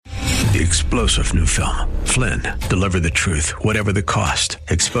The explosive new film, Flynn, deliver the truth, whatever the cost,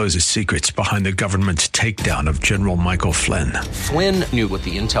 exposes secrets behind the government's takedown of General Michael Flynn. Flynn knew what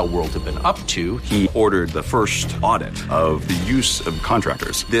the intel world had been up to. He ordered the first audit of the use of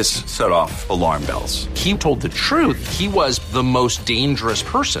contractors. This set off alarm bells. He told the truth. He was the most dangerous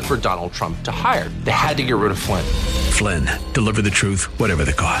person for Donald Trump to hire. They had to get rid of Flynn. Flynn, deliver the truth, whatever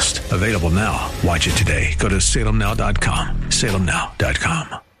the cost. Available now. Watch it today. Go to salemnow.com.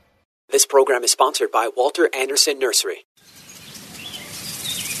 salemnow.com. This program is sponsored by Walter Anderson Nursery.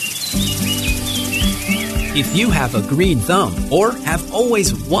 If you have a green thumb or have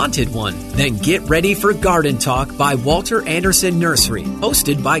always wanted one, then get ready for Garden Talk by Walter Anderson Nursery,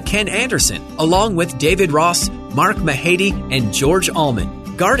 hosted by Ken Anderson, along with David Ross, Mark Mahady, and George Allman.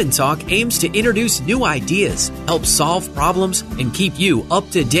 Garden Talk aims to introduce new ideas, help solve problems, and keep you up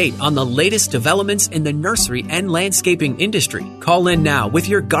to date on the latest developments in the nursery and landscaping industry. Call in now with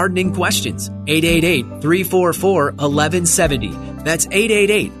your gardening questions. 888-344-1170. That's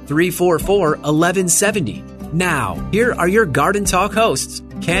 888-344-1170. Now, here are your Garden Talk hosts,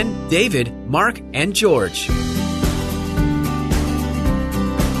 Ken, David, Mark, and George.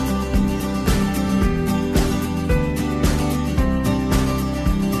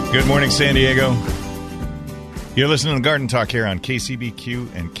 Good morning, San Diego. You're listening to Garden Talk here on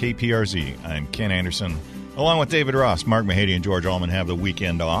KCBQ and KPRZ. I'm Ken Anderson. Along with David Ross, Mark Mahady, and George Allman have the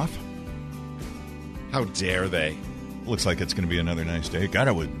weekend off. How dare they? Looks like it's going to be another nice day. God,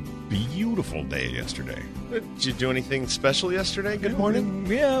 it was a beautiful day yesterday. Did you do anything special yesterday? Good morning.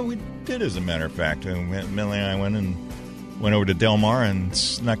 Yeah, we did, as a matter of fact. Millie and I went over to Del Mar and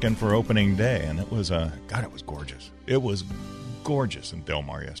snuck in for opening day, and it was God, it was gorgeous. It was gorgeous in Del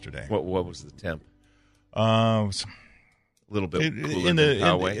Mar yesterday. What was the temp? A little bit cooler than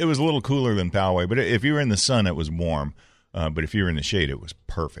Poway. It was a little cooler than Poway, but if you were in the sun, it was warm. But if you were in the shade, it was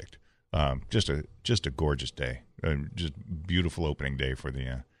perfect. Just a gorgeous day. Just beautiful opening day for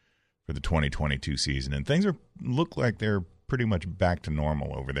the 2022 season, and things look like they're pretty much back to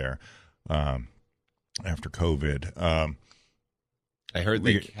normal over there after COVID. I heard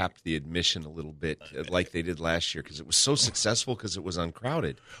they capped the admission a little bit, like they did last year, because it was so successful because it was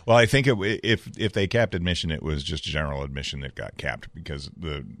uncrowded. Well, I think if they capped admission, it was just general admission that got capped because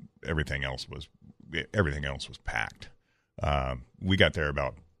everything else was packed. We got there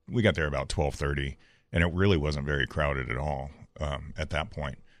about 12:30, and it really wasn't very crowded at all at that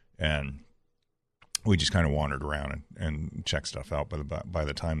point. And we just kind of wandered around and checked stuff out. But by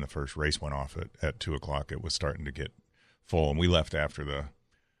the time the first race went off at 2:00, it was starting to get full, and we left right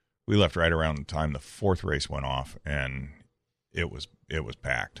around the time the fourth race went off, and it was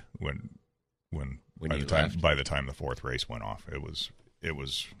packed by the time the fourth race went off. It was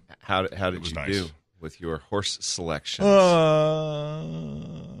how did you nice. do with your horse selections?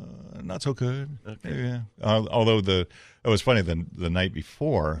 Not so good. Okay. Yeah. Although it was funny, the night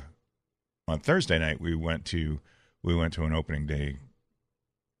before, on Thursday night, we went to an opening day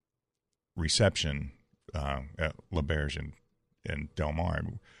reception at La Berge in Del Mar.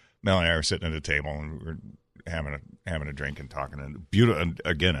 Mel and I were sitting at a table, and we were having a drink and talking. And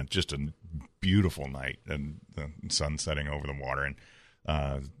just a beautiful night, and the sun setting over the water. And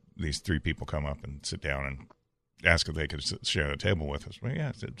these three people come up and sit down and ask if they could share the table with us. Well,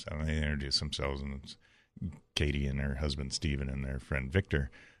 yeah, so they introduce themselves, and it's Katie and her husband Stephen and their friend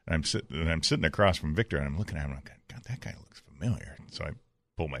Victor. And I'm sitting across from Victor, and I'm looking at him like, God, that guy looks familiar. So I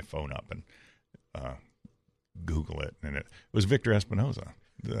pull my phone up and Google it, and it was Victor Espinoza,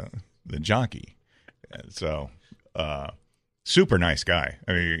 the jockey. So super nice guy.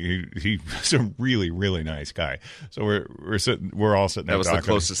 I mean, he's a really, really nice guy. So we're all sitting there. That was talking. The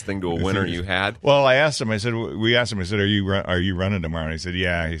closest thing to a winner you had. Well, we asked him. I said, are you running tomorrow? And he said,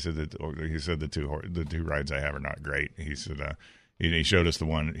 yeah. He said the two rides I have are not great. He said he showed us the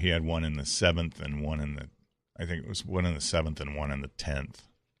one. He had one in the 7th and one in the, I think it was one in the 7th and one in the 10th.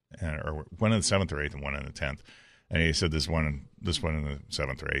 Or one in the 7th or 8th and one in the 10th, and he said this one in the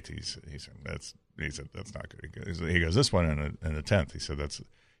 7th or 8th. He said that's not good. He goes this one in the 10th. He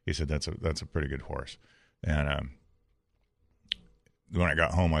said that's a pretty good horse. And when I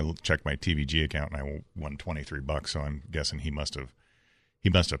got home, I checked my TVG account, and I won $23. So I'm guessing he must have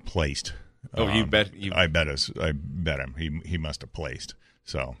placed. Oh, you bet! I bet him. He must have placed.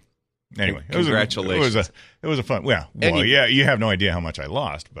 So. Anyway, congratulations. It was a fun. Yeah, you have no idea how much I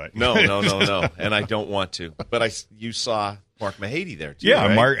lost, but no, and I don't want to. But you saw Mark Mahady there too.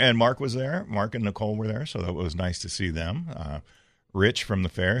 Yeah, right? Mark was there. Mark and Nicole were there, so that was nice to see them. Rich from the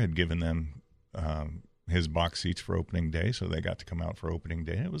fair had given them his box seats for opening day, so they got to come out for opening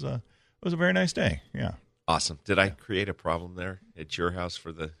day. It was a very nice day. Yeah, awesome. Did I create a problem there at your house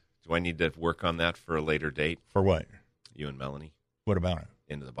for the Do I need to work on that for a later date? For what? You and Melanie? What about it?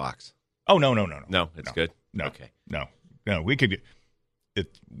 Into the box. Oh, no. No, it's good? No. Okay. No, we could get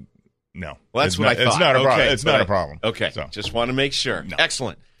it. No. Well, that's what I thought. It's not a problem. Okay, It's not a problem. Okay. So, Just want to make sure. No.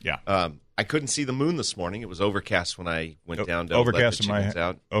 Excellent. yeah. I couldn't see the moon this morning. It was overcast when I went down to overcast let the chickens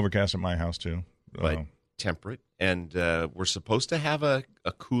out. Overcast at my house, too. But temperate. And we're supposed to have a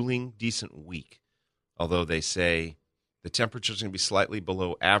cooling, decent week. Although they say the temperature's going to be slightly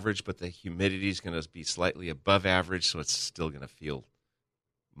below average, but the humidity is going to be slightly above average, so it's still going to feel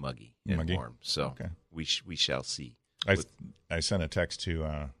muggy and warm. So we shall see. I sent a text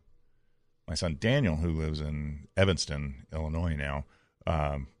to my son Daniel, who lives in Evanston, Illinois now.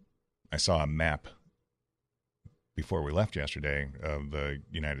 I saw a map before we left yesterday of the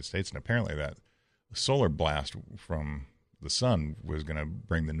United States, and apparently that solar blast from the sun was going to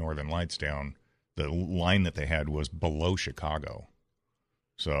bring the northern lights down. The line that they had was below Chicago.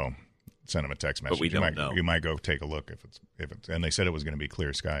 So sent him a text message. But we don't know. You might go take a look if it's and they said it was going to be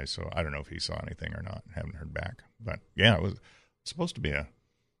clear skies, so I don't know if he saw anything or not. Haven't heard back. But yeah, it was supposed to be a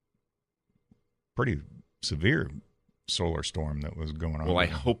pretty severe solar storm that was going on. Well, I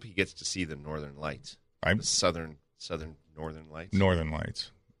hope he gets to see the northern lights. The southern northern lights. Northern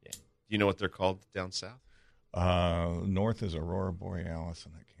lights. Yeah. Do you know what they're called down south? North is Aurora Borealis,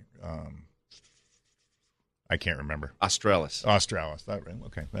 and I can't remember. Australis.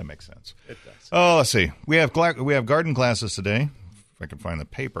 Okay, that makes sense. It does. Oh, let's see. We have garden classes today. If I can find the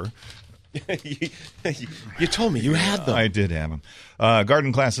paper. You told me you had them. I did have them.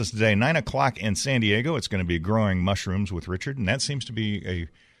 Garden classes today, 9 o'clock in San Diego. It's going to be growing mushrooms with Richard, and that seems to be a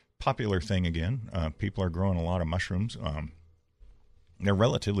popular thing again. People are growing a lot of mushrooms. They're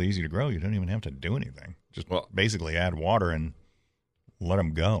relatively easy to grow. You don't even have to do anything. Just basically add water and let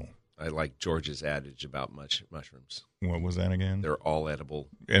them go. I like George's adage about mushrooms. What was that again? They're all edible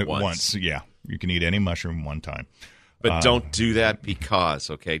once. Yeah. You can eat any mushroom one time. But don't do that because,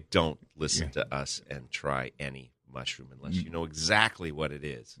 don't listen to us and try any mushroom unless you know exactly what it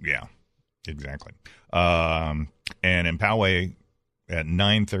is. Yeah, exactly. And in Poway at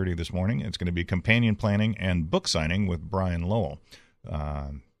 9:30 this morning, it's going to be companion planning and book signing with Brian Lowell.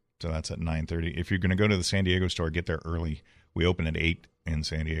 So that's at 9:30. If you're going to go to the San Diego store, get there early. We open at 8 in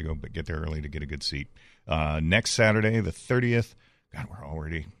San Diego, but get there early to get a good seat. Next Saturday, the 30th. God, we're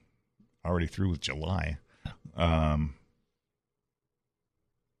already through with July.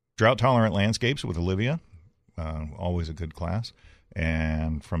 Drought Tolerant Landscapes with Olivia. Always a good class.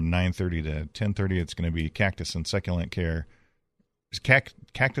 And from 9:30 to 10:30, it's going to be Cactus and Succulent Care.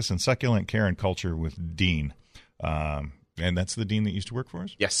 Cactus and Succulent Care and Culture with Dean. And that's the Dean that used to work for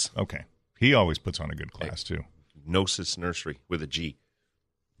us? Yes. Okay. He always puts on a good class, too. Gnosis Nursery with a G.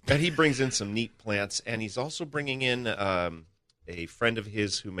 But he brings in some neat plants, and he's also bringing in a friend of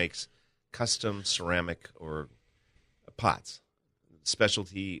his who makes custom ceramic or pots,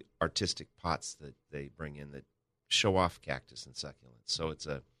 specialty artistic pots that they bring in that show off cactus and succulents. So it's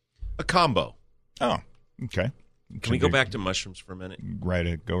a combo. Oh, okay. Can we go back to mushrooms for a minute?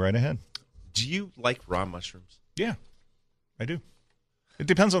 Go right ahead. Do you like raw mushrooms? Yeah, I do. It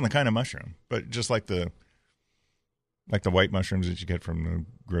depends on the kind of mushroom, but just like the white mushrooms that you get from the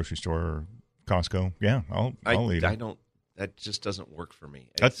grocery store or Costco. Yeah, I'll eat them. That just doesn't work for me.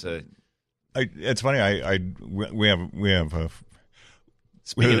 It's funny. We have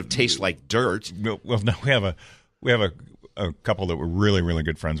speaking of taste like dirt. Well, no, we have a couple that we're really, really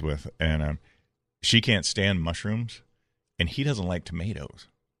good friends with, and she can't stand mushrooms, and he doesn't like tomatoes.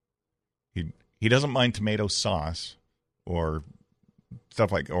 He doesn't mind tomato sauce or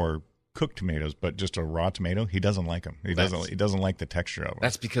stuff or cooked tomatoes, but just a raw tomato, he doesn't like them. He doesn't like the texture of them.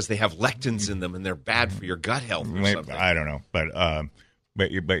 That's because they have lectins in them and they're bad for your gut health or something. I don't know,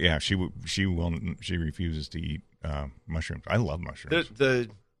 but yeah, she refuses to eat mushrooms. I love mushrooms. The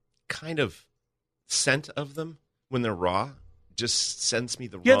kind of scent of them when they're raw just sends me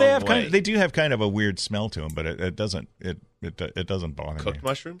the wrong way. They do have kind of a weird smell to them, but it doesn't bother me. Cooked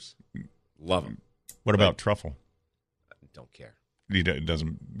mushrooms, love them. What about truffle? Don't care. It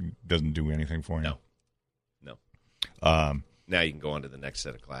doesn't do anything for you. No. Now you can go on to the next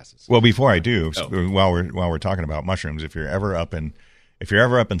set of classes. Well, before I do, while we're talking about mushrooms, if you're ever up in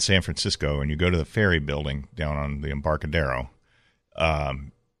San Francisco and you go to the ferry building down on the Embarcadero,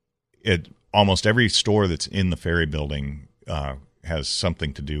 almost every store that's in the ferry building has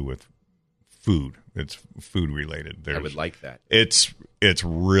something to do with food. It's food related. I would like that. It's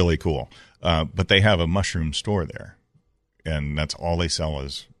really cool. But they have a mushroom store there. And that's all they sell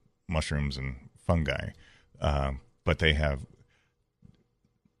is mushrooms and fungi. But they have,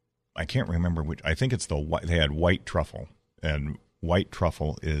 I can't remember which, I think it's they had white truffle. And white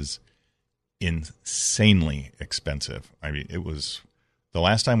truffle is insanely expensive. I mean, it was the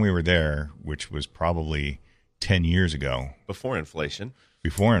last time we were there, which was probably 10 years ago. Before inflation,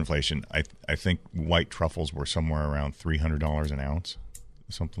 I think white truffles were somewhere around $300 an ounce,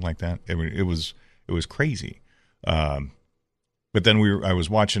 something like that. I mean, it was crazy. But then I was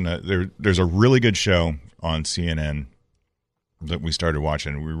watching there's a really good show on CNN that we started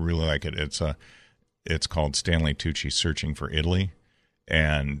watching. We really like it. It's called Stanley Tucci Searching for Italy,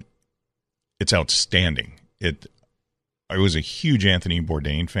 and it's outstanding. I was a huge Anthony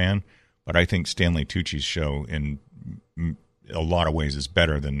Bourdain fan, but I think Stanley Tucci's show in a lot of ways is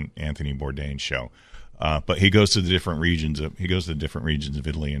better than Anthony Bourdain's show. But he goes to the different regions of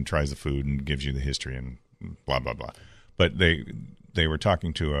Italy and tries the food and gives you the history and blah blah blah. But they were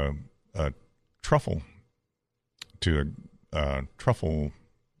talking to a truffle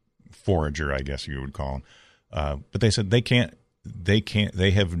forager, I guess you would call him. But they said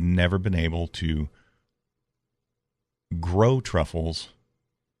they have never been able to grow truffles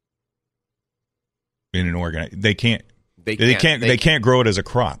in an organized. They can't grow it as a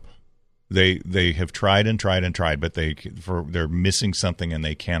crop. They have tried and tried and tried, but they're missing something and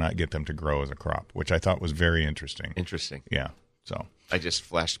they cannot get them to grow as a crop, which I thought was very interesting. Interesting. Yeah. So I just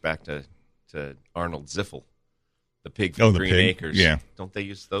flashed back to Arnold Ziffel, the pig from Green Acres. Yeah. Don't they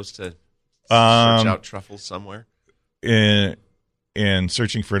use those to search out truffles somewhere? In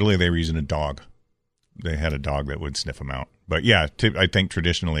Searching for Italy, they were using a dog. They had a dog that would sniff them out. But yeah, I think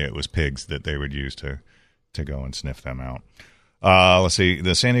traditionally it was pigs that they would use to go and sniff them out. Let's see.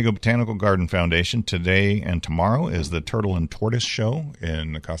 The San Diego Botanical Garden Foundation today and tomorrow is the Turtle and Tortoise Show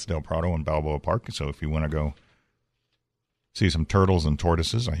in the Casa del Prado in Balboa Park. So if you want to go see some turtles and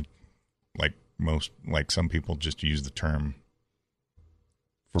tortoises, some people just use the term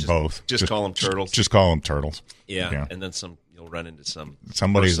for both. Just call them turtles. Just call them turtles. Yeah. And then you'll run into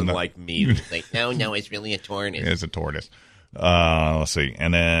somebody's person like me who'll think, no, it's really a tortoise. It's a tortoise. Let's see.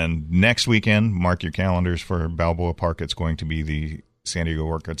 And then next weekend, mark your calendars for Balboa Park. It's going to be the San Diego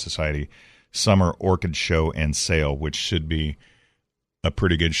Orchid Society Summer Orchid Show and Sale, which should be a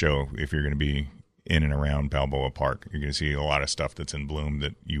pretty good show if you're going to be in and around Balboa Park. You're going to see a lot of stuff that's in bloom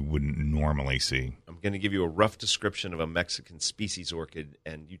that you wouldn't normally see. I'm going to give you a rough description of a Mexican species orchid,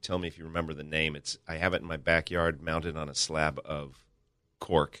 and you tell me if you remember the name. I have it in my backyard mounted on a slab of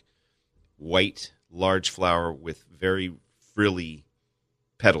cork. White, large flower with very frilly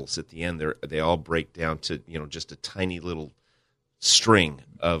petals at the end. They all break down to just a tiny little string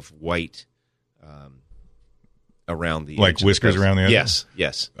of white around the like whiskers around the edge.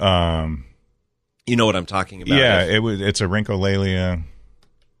 Yes. You know what I'm talking about? Yeah, it's a Rhyncholalia.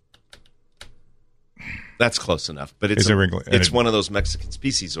 That's close enough, but it's one of those Mexican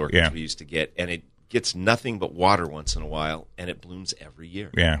species orchids we used to get, and it gets nothing but water once in a while, and it blooms every year.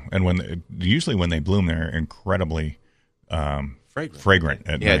 Yeah, and usually when they bloom, they're incredibly fragrant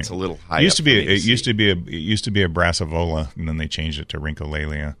at night. It's a little high. It used to be a Brassivola, and then they changed it to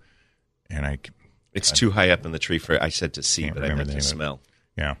Rhyncholalia, and it's too high up in the tree for I said to see, but I meant to smell.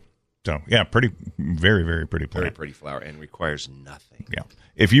 Yeah. So, very, very pretty plant. Very pretty flower and requires nothing. Yeah.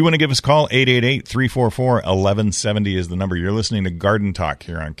 If you want to give us a call, 888-344-1170 is the number. You're listening to Garden Talk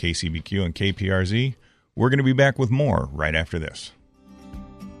here on KCBQ and KPRZ. We're going to be back with more right after this.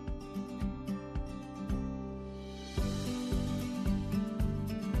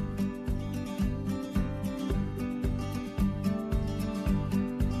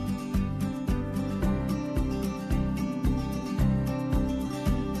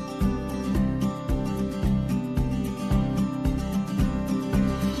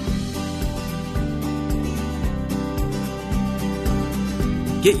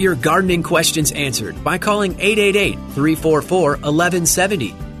 Get your gardening questions answered by calling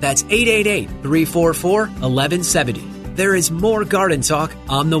 888-344-1170. That's 888-344-1170. There is more Garden Talk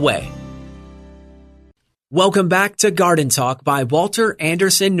on the way. Welcome back to Garden Talk by Walter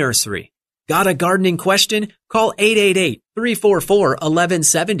Anderson Nursery. Got a gardening question? Call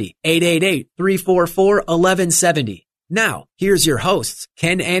 888-344-1170. 888-344-1170. Now, here's your hosts,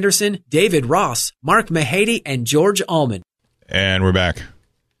 Ken Anderson, David Ross, Mark Mahady, and George Allman. And we're back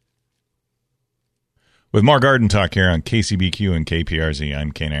with more Garden Talk here on KCBQ and KPRZ.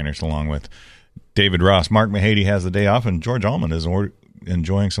 I'm Ken Anderson along with David Ross. Mark Mahady has the day off, and George Allman is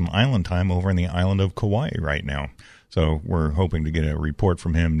enjoying some island time over in the island of Kauai right now. So we're hoping to get a report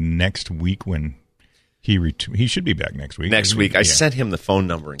from him next week when he should be back next week. Next week. I sent him the phone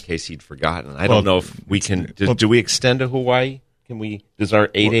number in case he'd forgotten. I don't know if we can. Do we extend to Hawaii? Does our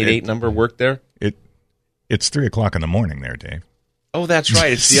 888 number work there? It's 3:00 in the morning there, Dave. Oh, that's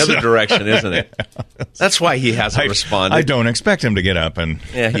right. It's the other direction, isn't it? That's why he hasn't responded. I don't expect him to get up and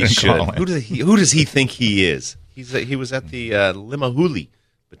he and should. call Who does he think he is? He was at the Limahuli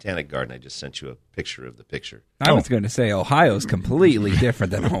Botanic Garden. I just sent you a picture of the picture. I was going to say Ohio's completely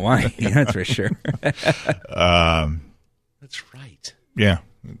different than Hawaii. That's for sure. That's right. Yeah,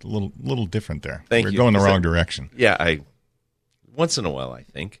 a little different there. Thank We're you. going the wrong direction. Yeah, once in a while, I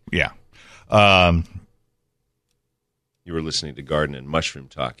think. Yeah. You were listening to Garden and Mushroom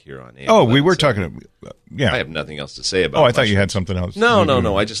Talk here on AM. Oh, we were talking. Yeah. I have nothing else to say about. Oh, I thought you mushrooms. had something else.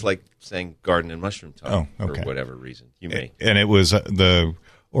 No. I just like saying Garden and Mushroom Talk. Oh, okay. For whatever reason, you may. And it was the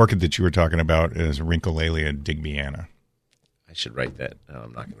orchid that you were talking about is Rhyncholalia digbyana. I should write that. No,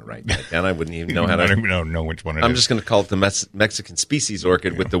 I'm not going to write that down. I wouldn't even know how I to. don't even know which one it is. I'm just going to call it the Mexican species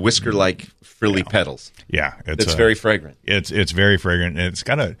orchid with the whisker-like frilly petals. Yeah, It's very fragrant. It's very fragrant. And it's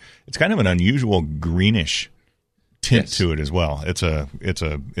kind of an unusual greenish tint to it as well. It's a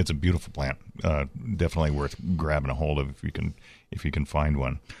beautiful plant. Definitely worth grabbing a hold of if you can find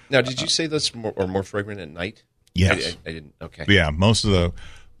one. Now, did you say those are more fragrant at night? Yes. I didn't. Okay. Yeah, most of the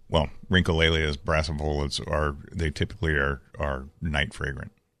Rhyncholalia brassavolas they typically are night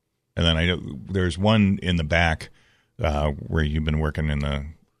fragrant. And then I know there's one in the back where you've been working in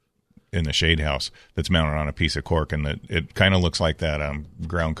the shade house that's mounted on a piece of cork, and it kind of looks like that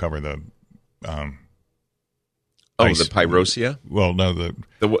ground cover the ice. The pyrosia. Well, no,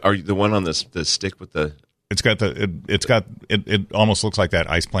 the one on the stick with the. It almost looks like that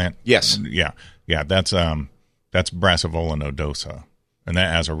ice plant. Yes. Yeah. That's Brassavola nodosa, and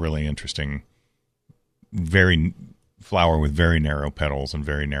that has a really interesting, very flower with very narrow petals and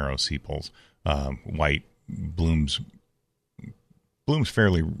very narrow sepals. White blooms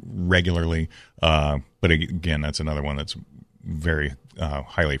fairly regularly, but again, that's another one that's very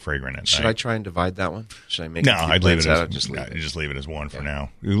highly fragrant at Should night. I try and divide that one? Should I make? No, I'd leave it as just leave it as one for now.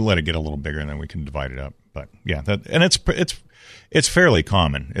 We'll let it get a little bigger, and then we can divide it up. But yeah, it's fairly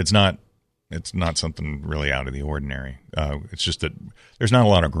common. It's not something really out of the ordinary. It's just that there's not a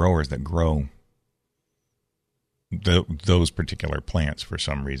lot of growers that grow those particular plants for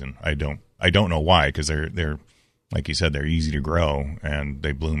some reason. I don't know why, because they're like you said, they're easy to grow and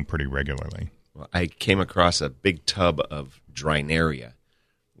they bloom pretty regularly. Well, I came across a big tub of Drinaria,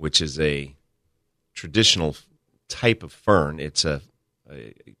 which is a traditional type of fern. It's a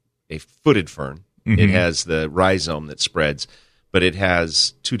footed fern. Mm-hmm. It has the rhizome that spreads, but it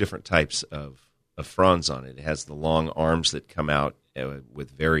has two different types of fronds on it. It has the long arms that come out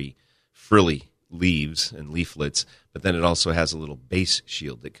with very frilly leaves and leaflets, but then it also has a little base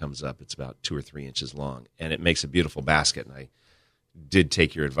shield that comes up. It's about 2 or 3 inches long, and it makes a beautiful basket. And I did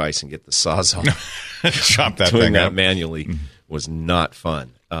take your advice and get the Sawzall. Chop that Doing thing that up. manually was not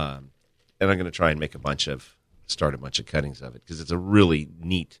fun. And I'm going to try and start a bunch of cuttings of it because it's a really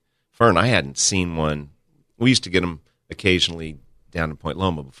neat fern. I hadn't seen one. We used to get them occasionally down in Point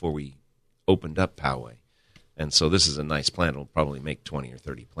Loma before we opened up Poway. And so this is a nice plant. It'll probably make 20 or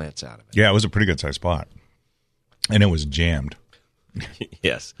 30 plants out of it. Yeah, it was a pretty good sized spot. And it was jammed.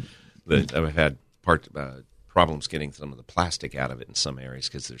 Yes. I've had problems getting some of the plastic out of it in some areas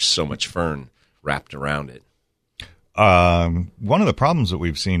because there's so much fern wrapped around it. One of the problems that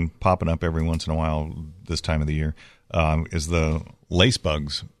we've seen popping up every once in a while this time of the year is the lace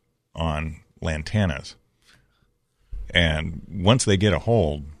bugs on lantanas. And once they get a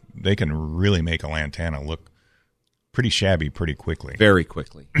hold, they can really make a lantana look pretty shabby pretty quickly. Very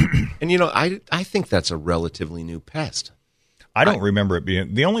quickly. And, I think that's a relatively new pest. I don't remember it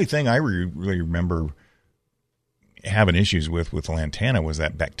being... The only thing I really remember having issues with lantana was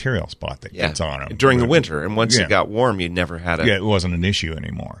that bacterial spot that gets on them. During the winter. And once it got warm, you never had Yeah, it wasn't an issue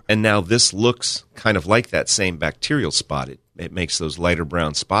anymore. And now this looks kind of like that same bacterial spot. It makes those lighter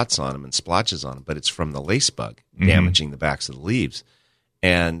brown spots on them and splotches on them, but it's from the lace bug damaging the backs of the leaves.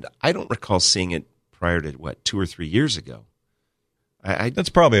 And I don't recall seeing it prior to, 2 or 3 years ago. That's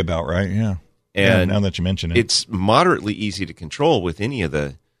probably about right, yeah. And now that you mention it. It's moderately easy to control with any of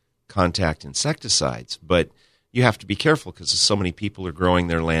the contact insecticides, but you have to be careful because so many people are growing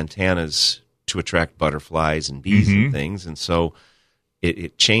their lantanas to attract butterflies and bees and things, and so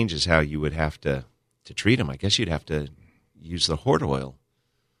it changes how you would have to treat them. I guess you'd have to use the hort oil.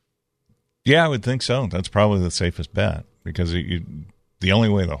 Yeah, I would think so. That's probably the safest bet because the only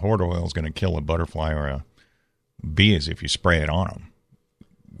way the hort oil is going to kill a butterfly or a bee is if you spray it on them.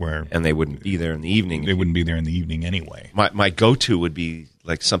 And they wouldn't be there in the evening. They wouldn't be there in the evening anyway. My go-to would be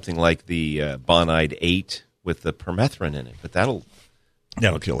something like the Bonide 8 with the permethrin in it, but that'll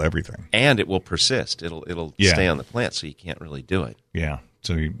kill everything. And it will persist. It'll stay on the plant, so you can't really do it. Yeah,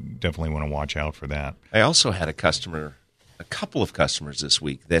 so you definitely want to watch out for that. I also had a customer a couple of customers this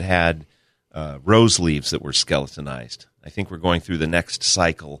week that had rose leaves that were skeletonized. I think we're going through the next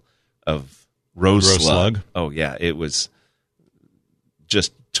cycle of rose slug. Oh, yeah. It was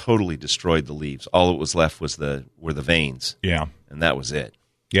just totally destroyed the leaves. All that was left were the veins. Yeah. And that was it.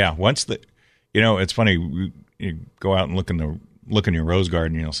 Yeah. It's funny. You go out and look in your rose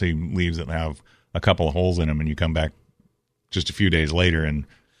garden, you'll see leaves that have a couple of holes in them, and you come back just a few days later and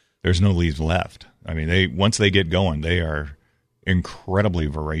there's no leaves left. I mean, once they get going, they are incredibly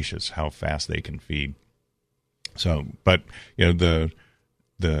voracious how fast they can feed. So, but the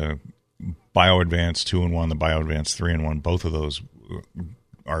BioAdvance 2-in-1, the BioAdvance 3-in-1, both of those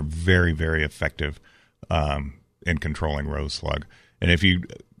are very, very effective in controlling rose slug. And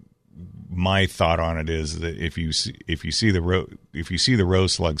my thought on it is that if you see the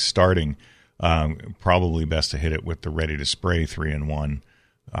rose slug starting, probably best to hit it with the ready to spray 3-in-1.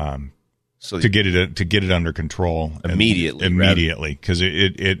 So to get it under control immediately, because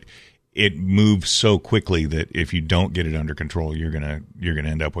it moves so quickly that if you don't get it under control, you're gonna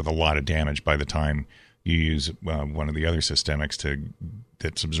end up with a lot of damage by the time you use one of the other systemics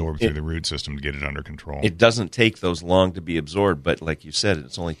that's absorbed through the root system to get it under control. It doesn't take those long to be absorbed, but like you said,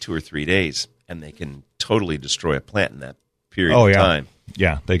 it's only 2 or 3 days, and they can totally destroy a plant in that period of time.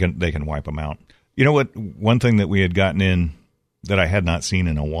 Yeah, they can wipe them out. You know what? One thing that we had gotten in that I had not seen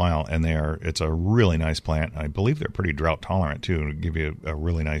in a while, and it's a really nice plant. I believe they're pretty drought tolerant too, and give you a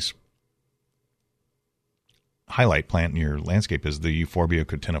really nice highlight plant in your landscape is the Euphorbia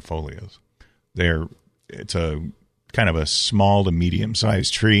cotinifolias. It's a kind of a small to medium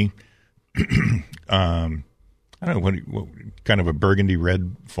sized tree. I don't know what kind of a burgundy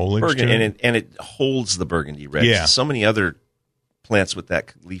red foliage. And it holds the burgundy red. Yeah. So many other plants with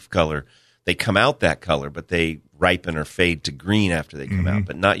that leaf color, they come out that color, but they ripen or fade to green after they come out,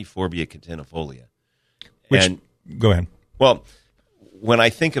 but not Euphorbia cotinifolia. Go ahead. Well, when I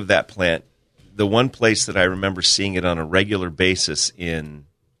think of that plant, the one place that I remember seeing it on a regular basis in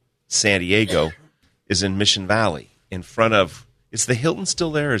San Diego is in Mission Valley, in front of. Is the Hilton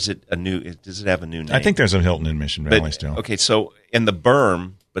still there? Or is it does it have a new name? I think there's a Hilton in Mission Valley still. Okay, so in the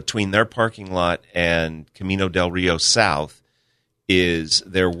berm between their parking lot and Camino del Rio South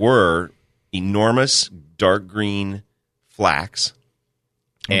there were enormous dark green flax,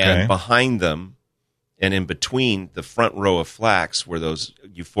 and behind them and in between the front row of flax were those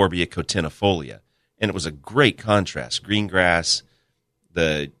Euphorbia cotinifolia, and it was a great contrast: green grass,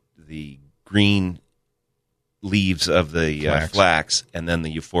 the green leaves of the flax, and then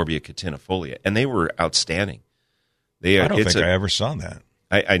the Euphorbia cotinifolia, and they were outstanding. I don't think I ever saw that.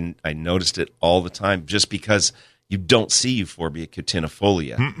 I noticed it all the time, just because you don't see Euphorbia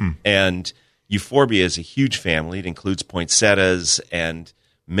cotinifolia. And Euphorbia is a huge family. It includes poinsettias and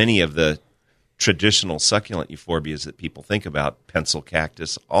many of the traditional succulent euphorbias that people think about, pencil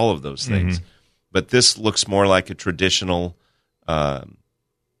cactus, all of those things. But this looks more like a traditional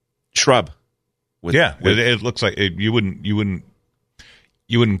shrub. It looks like you wouldn't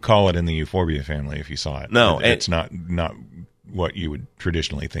call it in the Euphorbia family if you saw it. No, it's not what you would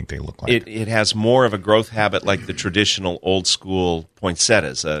traditionally think they look like. It has more of a growth habit like the traditional old school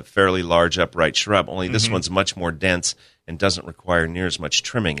poinsettias, a fairly large upright shrub. Only this one's much more dense and doesn't require near as much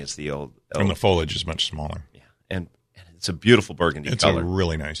trimming as the old. And the foliage is much smaller. Yeah, and it's a beautiful burgundy color. It's a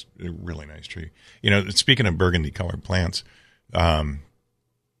really nice tree. Speaking of burgundy colored plants, one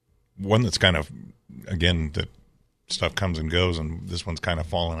that's kind of, again, that stuff comes and goes, and this one's kind of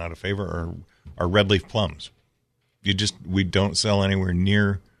fallen out of favor, are red leaf plums. We don't sell anywhere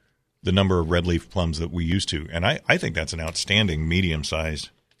near the number of red leaf plums that we used to, and I think that's an outstanding medium-sized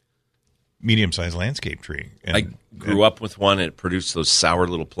landscape tree. And, I grew up with one, and it produced those sour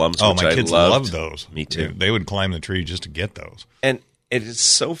little plums, which my kids loved those. Me too. They would climb the tree just to get those. And it is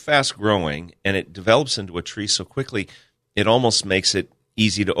so fast-growing, and it develops into a tree so quickly, it almost makes it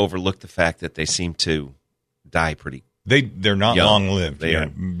easy to overlook the fact that they seem to die pretty They're not young. long-lived. They are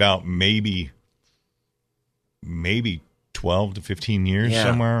about maybe 12 to 15 years,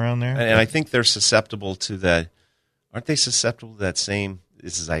 somewhere around there. And I think they're susceptible to aren't they susceptible to that same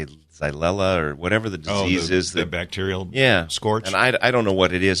Xylella or whatever the disease is? The bacterial scorch? And I don't know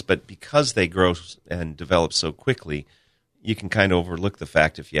what it is, but because they grow and develop so quickly, you can kind of overlook the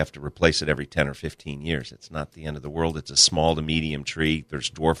fact if you have to replace it every 10 or 15 years. It's not the end of the world. It's a small to medium tree.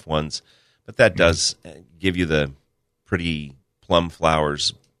 There's dwarf ones. But that does give you the pretty plum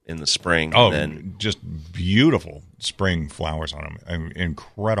flowers in the spring. Oh, and then, just beautiful spring flowers on them.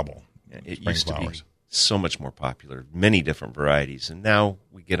 Incredible it spring used flowers. To be so much more popular, many different varieties, and now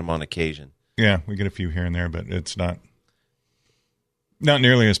we get them on occasion. Yeah, we get a few here and there, but it's not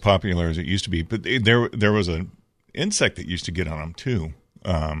nearly as popular as it used to be. But there was insect that used to get on them too.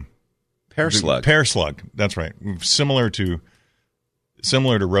 Pear slug. Pear slug. That's right. Similar to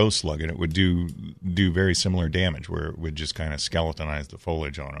rose slug, and it would do very similar damage, where it would just kind of skeletonize the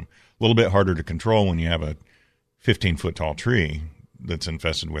foliage on them. A little bit harder to control when you have a 15-foot tall tree that's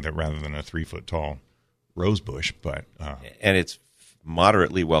infested with it, rather than a 3-foot tall rose bush. But and it's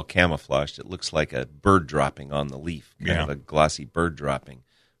moderately well camouflaged. It looks like a bird dropping on the leaf, kind of a glossy bird dropping.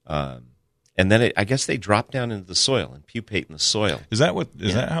 And then I guess they drop down into the soil and pupate in the soil. Is that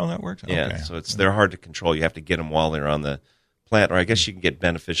how that works? Yeah, okay. So they're hard to control. You have to get them while they're on the plant, or I guess you can get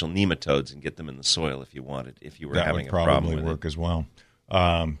beneficial nematodes and get them in the soil if you wanted. If you were having a problem with it, that would probably work as well.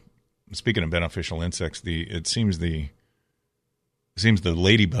 Speaking of beneficial insects, it seems the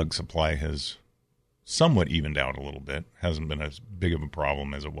ladybug supply has somewhat evened out a little bit. Hasn't been as big of a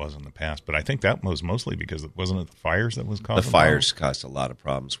problem as it was in the past, but I think that was mostly because wasn't it the fires that was causing the fires caused a lot of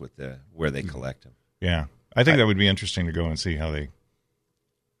problems with where they collect them. Yeah, I think that would be interesting to go and see how they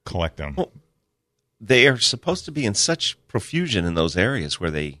collect them. Well, they are supposed to be in such profusion in those areas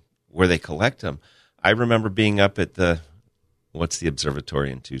where they collect them. I remember being up at what's the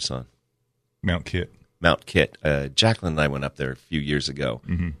observatory in Tucson? Mount Kitt. Jacqueline and I went up there a few years ago.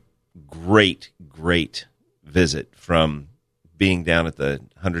 Mm-hmm. Great visit, from being down at the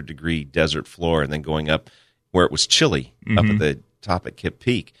 100-degree desert floor and then going up where it was chilly up at the top at Kitt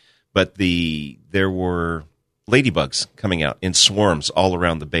Peak. But there were ladybugs coming out in swarms all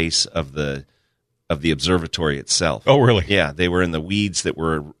around the base of the observatory itself. Oh, really? Yeah, they were in the weeds that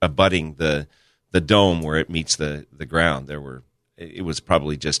were abutting the dome where it meets the ground. It was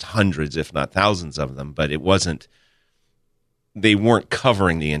probably just hundreds, if not thousands of them, but it wasn't. They weren't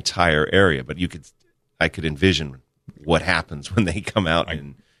covering the entire area, but I could envision what happens when they come out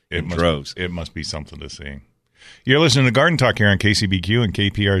in droves. It must be something to see. You're listening to Garden Talk here on KCBQ and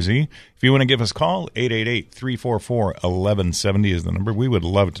KPRZ. If you want to give us a call, 888-344-1170 is the number. We would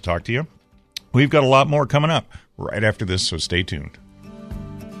love to talk to you. We've got a lot more coming up right after this, so stay tuned.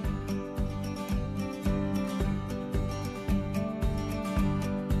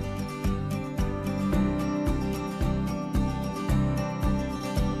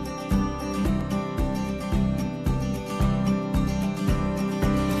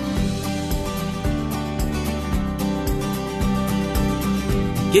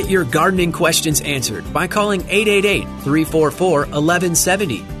 Get your gardening questions answered by calling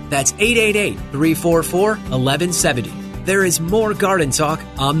 888-344-1170. That's 888-344-1170. There is more Garden Talk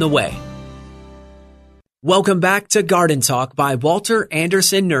on the way. Welcome back to Garden Talk by Walter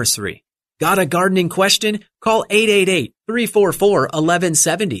Anderson Nursery. Got a gardening question? Call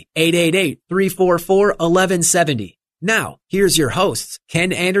 888-344-1170. 888-344-1170. Now, here's your hosts,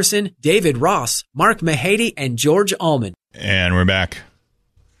 Ken Anderson, David Ross, Mark Mahady, and George Allman. And we're back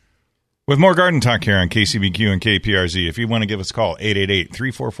with more Garden Talk here on KCBQ and KPRZ. If you want to give us a call,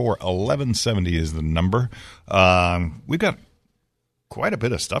 888-344-1170 is the number. We've got quite a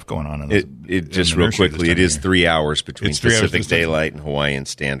bit of stuff going on in this. Just real quickly, it is 3 hours between Pacific Daylight and Hawaiian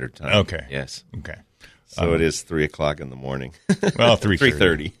Standard Time. Okay. Yes. Okay. So it is 3 o'clock in the morning. Well,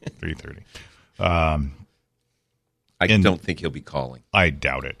 3:30. 3:30. I don't think he'll be calling. I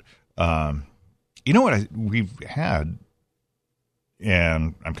doubt it. You know what we've had,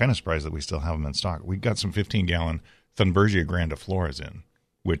 and I'm kind of surprised that we still have them in stock. We got some 15-gallon Thunbergia grandifloras in,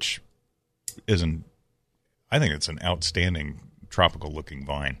 which I think it's an outstanding tropical-looking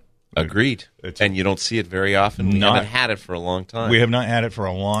vine. Agreed. And you don't see it very often. We haven't had it for a long time. We have not had it for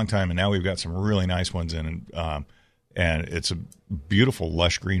a long time, and now we've got some really nice ones in. And it's a beautiful,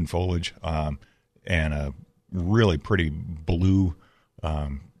 lush green foliage and a really pretty blue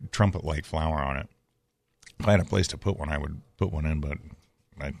trumpet-like flower on it. If I had a place to put one, I would put one in, but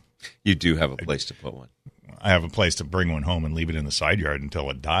you do have a place to put one. I have a place to bring one home and leave it in the side yard until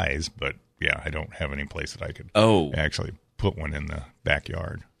it dies, but yeah, I don't have any place that I could actually put one in the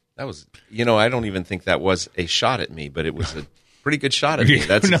backyard. That was, I don't even think that was a shot at me, but it was a pretty good shot at me.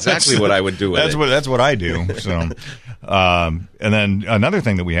 That's exactly what I would do with it. That's what I do. So, and then another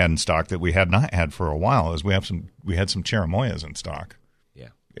thing that we had in stock that we had not had for a while is we had some cherimoyas in stock. Yeah,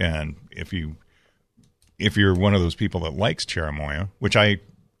 and if you're one of those people that likes cherimoya, which I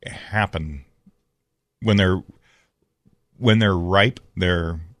happen, when they're ripe,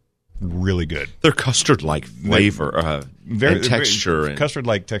 they're really good. They're custard-like flavor, and texture,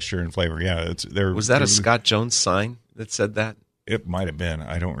 custard-like texture and flavor. Yeah, was that a Scott Jones sign that said that? It might have been.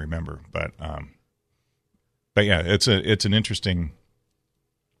 I don't remember, but yeah, it's an interesting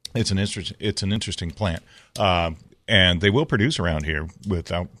plant, and they will produce around here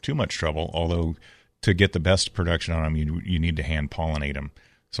without too much trouble. Although to get the best production on them, you need to hand pollinate them.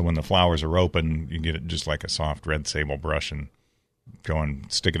 So when the flowers are open, you get it just like a soft red sable brush and go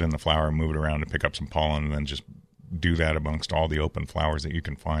and stick it in the flower and move it around to pick up some pollen, and then just do that amongst all the open flowers that you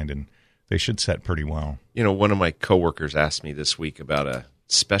can find, and they should set pretty well. You know, one of my coworkers asked me this week about a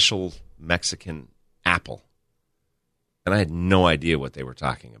special Mexican apple, and I had no idea what they were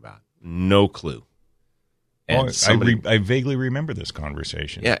talking about. No clue. And I vaguely remember this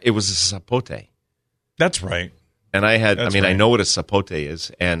conversation. Yeah, it was a sapote. That's right. And I Right. know what a sapote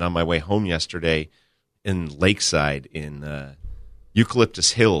is, and on my way home yesterday in Lakeside in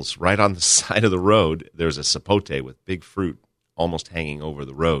Eucalyptus Hills, right on the side of the road, there's a sapote with big fruit almost hanging over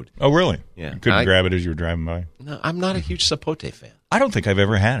the road. Oh, really? Yeah. You couldn't grab it as you were driving by? No, I'm not a huge sapote fan. I don't think I've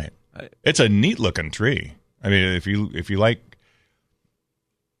ever had it. It's a neat-looking tree. I mean, if you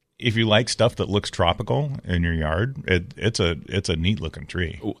like stuff that looks tropical in your yard, it's a neat-looking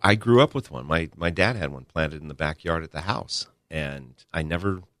tree. I grew up with one. My dad had one planted in the backyard at the house, and I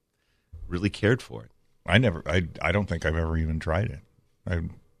never really cared for it. I don't think I've ever even tried it.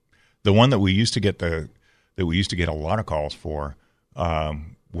 The one that we used to get a lot of calls for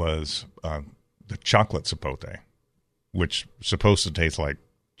was the chocolate sapote, which is supposed to taste like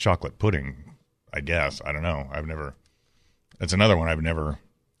chocolate pudding, I guess. I don't know. That's another one I've never.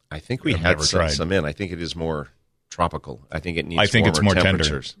 I think we had some in. I think it is more tropical. I think it needs. I think it's more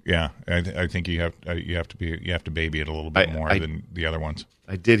temperatures. Tender. Yeah, I think you have to baby it a little bit more than the other ones.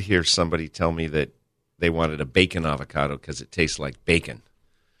 I did hear somebody tell me that they wanted a bacon avocado because it tastes like bacon.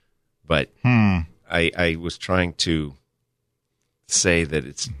 But I was trying to say that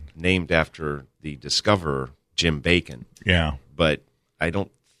it's named after the discoverer, Jim Bacon. Yeah. But I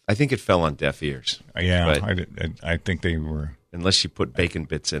think it fell on deaf ears. Yeah, but I think they were. Unless you put bacon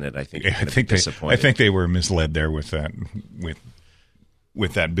bits in it, I think you're going to be I disappointed. think they were misled there with that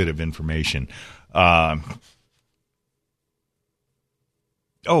with that bit of information. We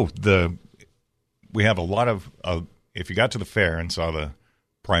have a lot of if you got to the fair and saw the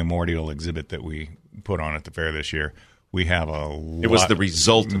primordial exhibit that we put on at the fair this year, we have It was the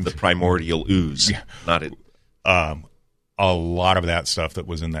result of the primordial ooze, not it. A lot of that stuff that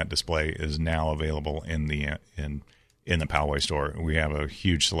was in that display is now available in the Poway store. We have a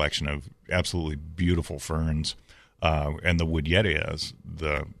huge selection of absolutely beautiful ferns, and the woodettias,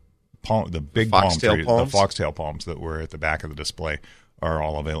 the big palm trees, the foxtail palms that were at the back of the display are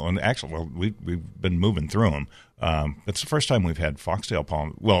all available. And actually, we've been moving through them. It's the first time we've had foxtail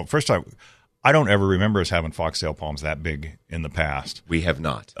palms. Well, first time, I don't ever remember us having foxtail palms that big in the past. We have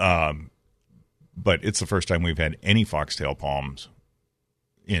not. But it's the first time we've had any foxtail palms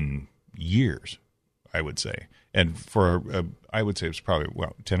in years, I would say. And I would say it was probably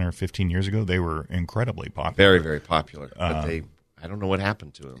 10 or 15 years ago. They were incredibly popular, very, very popular. But I don't know what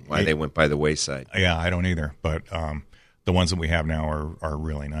happened to them. Why they went by the wayside. Yeah, I don't either. But the ones that we have now are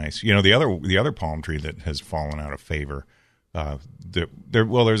really nice. You know, the other palm tree that has fallen out of favor.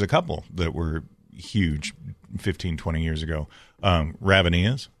 There's a couple that were huge 15, 20 years ago.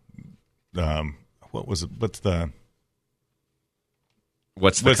 Ravinias. What's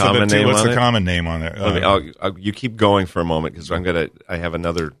the common name? What's the common name on it? You keep going for a moment because I have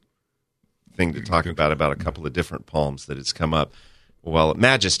another thing to talk about a couple of different palms that has come up. Well,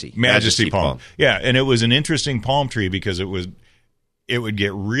 Majesty palm. Yeah, and it was an interesting palm tree because it would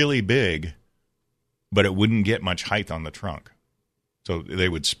get really big, but it wouldn't get much height on the trunk. So they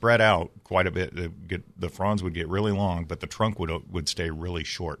would spread out quite a bit. The fronds would get really long, but the trunk would stay really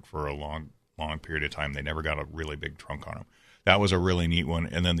short for a long period of time. They never got a really big trunk on them. That was a really neat one.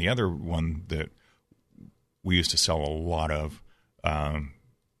 And then the other one that we used to sell a lot of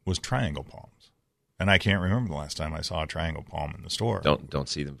was triangle palms. And I can't remember the last time I saw a triangle palm in the store. Don't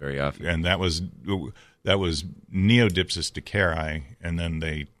see them very often. And that was Neodipsis decari, and then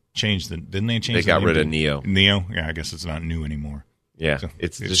they changed didn't they change? They got rid of Neo. Neo, yeah, I guess it's not new anymore. Yeah, so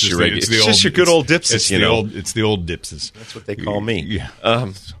it's just your good old Dipsis, It's the old Dipsis. That's what they call me.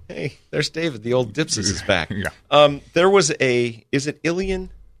 Yeah. Hey, there's David. The old Dipsis is back. Yeah. There was is it Ilion,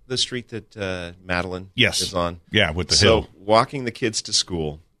 the street that Madeline is on? Yeah, with the hill. So walking the kids to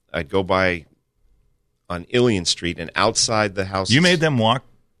school, I'd go by on Ilion Street, and outside the house. You made them walk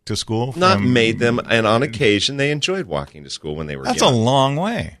to school? Not made them, and on occasion they enjoyed walking to school when they were That's young. a long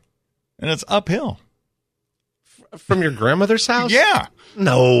way, and it's uphill. From your grandmother's house? Yeah.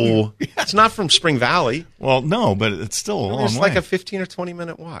 No. Yeah. It's not from Spring Valley. Well, no, but it's still a long way. It's like a 15 or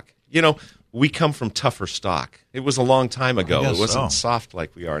 20-minute walk. You know, we come from tougher stock. It was a long time ago. It wasn't soft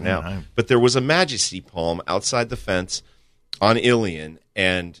like we are now. Yeah, but there was a Majesty palm outside the fence on Ilion,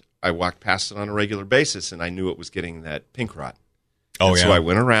 and I walked past it on a regular basis, and I knew it was getting that pink rot. So I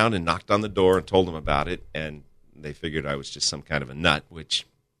went around and knocked on the door and told them about it, and they figured I was just some kind of a nut, which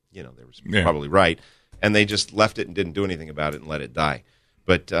they were probably right. And they just left it and didn't do anything about it and let it die.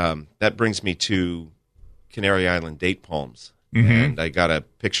 But that brings me to Canary Island date palms. Mm-hmm. And I got a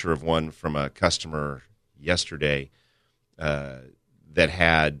picture of one from a customer yesterday that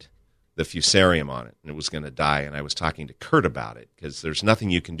had the fusarium on it, and it was going to die. And I was talking to Kurt about it because there's nothing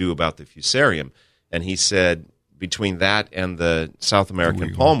you can do about the fusarium. And he said between that and the South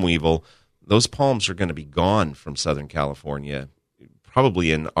American palm weevil, those palms are going to be gone from Southern California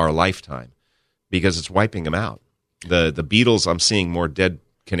probably in our lifetime because it's wiping them out. The beetles, I'm seeing more dead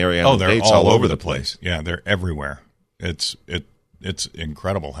Canary Island dates all over the place. Yeah, they're everywhere. It's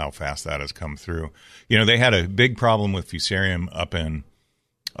incredible how fast that has come through. They had a big problem with fusarium up in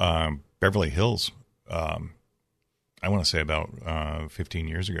Beverly Hills, I want to say about 15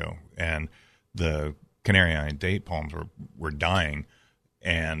 years ago, and the Canary Island date palms were dying.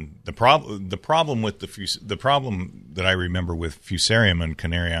 And the problem with the problem that I remember with fusarium and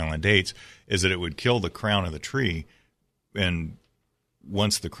Canary Island dates is that it would kill the crown of the tree, and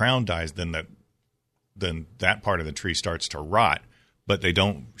once the crown dies, then that part of the tree starts to rot, but they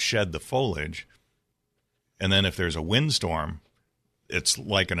don't shed the foliage. And then if there's a windstorm, it's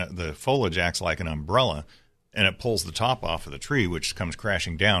like the foliage acts like an umbrella, and it pulls the top off of the tree, which comes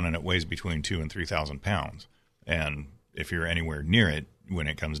crashing down, and it weighs between 2,000 and 3,000 pounds. And if you're anywhere near it when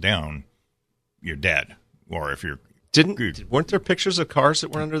it comes down, you're dead. Or if you're weren't there pictures of cars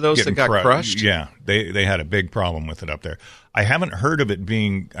that were under those that got crushed? Yeah, they had a big problem with it up there. I haven't heard of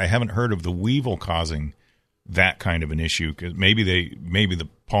the weevil causing that kind of an issue, because maybe the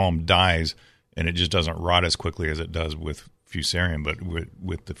palm dies and it just doesn't rot as quickly as it does with fusarium. But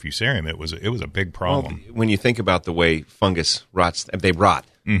with the fusarium, it was a big problem. Well, when you think about the way fungus rots, they rot.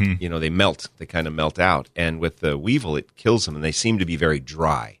 Mm-hmm. They melt. They kind of melt out. And with the weevil, it kills them, and they seem to be very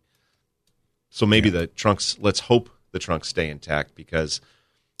dry. So maybe the trunks. Let's hope the trunks stay intact, because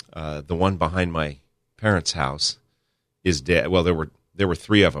the one behind my parents' house is dead. Well, there were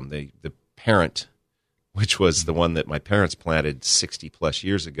three of them. The parent, which was the one that my parents planted 60 plus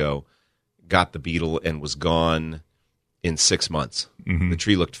years ago, got the beetle and was gone in 6 months. Mm-hmm. The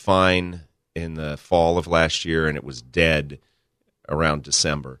tree looked fine in the fall of last year, and it was dead around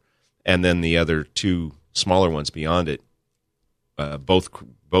December. And then the other two smaller ones beyond it,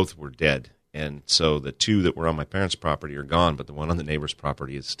 both were dead. And so the two that were on my parents' property are gone, but the one on the neighbor's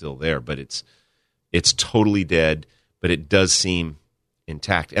property is still there. But it's totally dead, but it does seem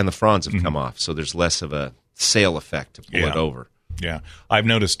intact. And the fronds have come off, so there's less of a sail effect to pull it over. Yeah. I've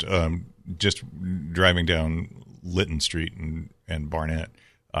noticed just driving down Lytton Street and Barnett,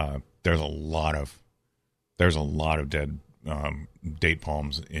 there's a lot of dead date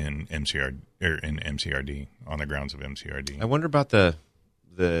palms in MCRD, on the grounds of MCRD. I wonder about the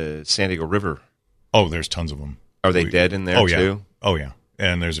San Diego River. Oh, there's tons of them. Are they dead in there too? Oh yeah,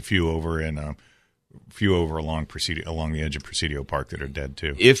 and there's a few over along the edge of Presidio Park that are dead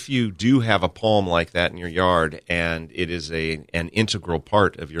too. If you do have a palm like that in your yard, and it is an integral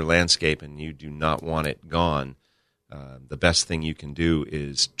part of your landscape, and you do not want it gone, the best thing you can do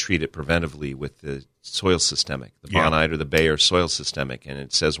is treat it preventively with the soil systemic, the Bonide or the Bayer soil systemic, and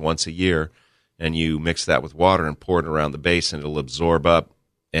it says once a year, and you mix that with water and pour it around the base, and it'll absorb up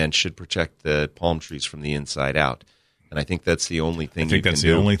and should protect the palm trees from the inside out. And I think that's the only thing you can do. I think that's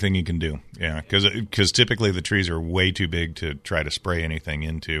the only thing you can do, yeah, because typically the trees are way too big to try to spray anything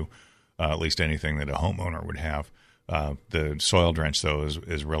into, at least anything that a homeowner would have. The soil drench, though,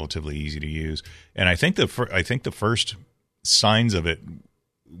 is relatively easy to use, and I think the first signs of it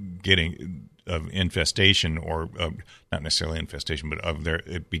of infestation, or not necessarily infestation, but of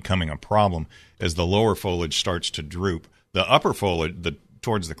it becoming a problem, as the lower foliage starts to droop. The upper foliage,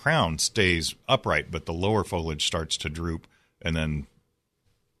 towards the crown, stays upright, but the lower foliage starts to droop, and then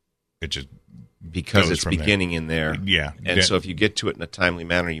it just because it's beginning in there. Yeah, and so if you get to it in a timely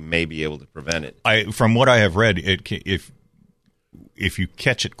manner, you may be able to prevent it. From what I have read, if you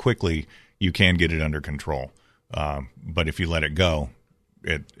catch it quickly, you can get it under control. But if you let it go,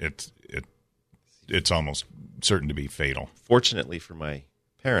 it's almost certain to be fatal. Fortunately for my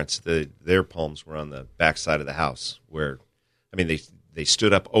parents, their palms were on the back side of the house, where, I mean, they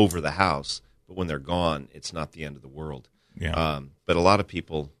stood up over the house, but when they're gone, it's not the end of the world. Yeah. But a lot of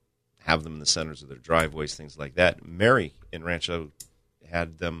people have them in the centers of their driveways, things like that. Mary in Rancho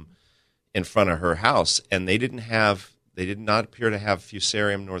had them in front of her house, and they did not appear to have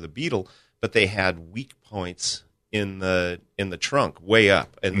fusarium nor the beetle, but they had weak points in the trunk, way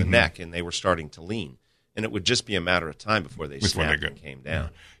up in the neck, and they were starting to lean. And it would just be a matter of time before they snapped and came down.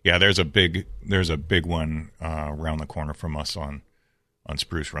 Yeah, there's a big one around the corner from us on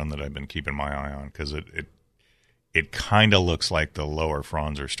Spruce Run that I've been keeping my eye on, because it kind of looks like the lower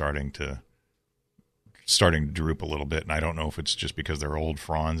fronds are starting to droop a little bit, and I don't know if it's just because they're old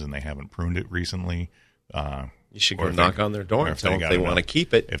fronds and they haven't pruned it recently. You should go knock on their door and tell them if they want to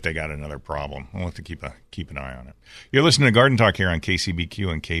keep it. If they got another problem, we'll have to keep an eye on it. You're listening to Garden Talk here on KCBQ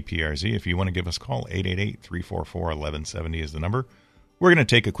and KPRZ. If you want to give us a call, 888-344-1170 is the number. We're going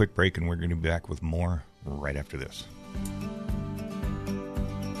to take a quick break, and we're going to be back with more right after this.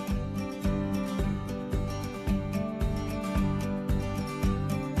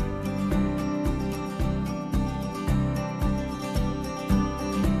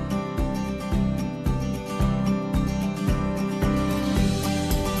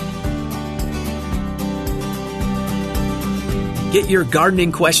 Get your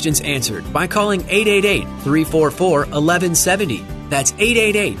gardening questions answered by calling 888-344-1170. That's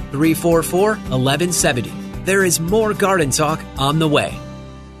 888-344-1170. There is more Garden Talk on the way.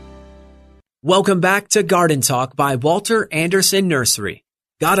 Welcome back to Garden Talk by Walter Anderson Nursery.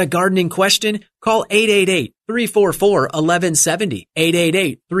 Got a gardening question? Call 888-344-1170.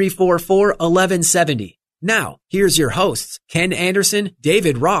 888-344-1170. Now, here's your hosts, Ken Anderson,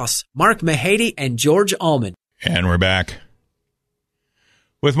 David Ross, Mark Mahady, and George Allman. And we're back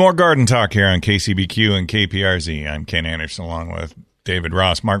with more Garden Talk here on KCBQ and KPRZ. I'm Ken Anderson along with David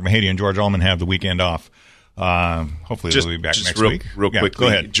Ross. Mark Mahady and George Allman have the weekend off. Hopefully they'll be back next week. Real quickly, go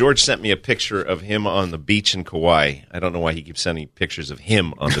ahead. George sent me a picture of him on the beach in Kauai. I don't know why he keeps sending pictures of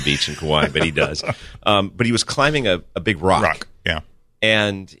him on the beach in Kauai, but he does. But he was climbing a big rock. Yeah.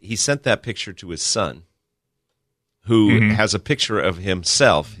 And he sent that picture to his son, who has a picture of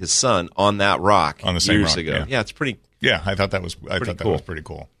himself, his son, on that rock on the same years rock, ago. Yeah, it's pretty. Yeah, I thought that was cool. pretty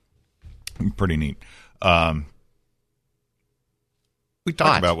cool. Pretty neat. We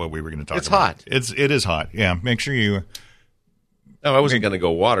talked about what we were going to talk about. It's hot. It is hot. Yeah, make sure you. No, I wasn't going to go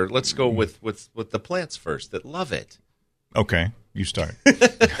water. Let's go with the plants first that love it. Okay, you start.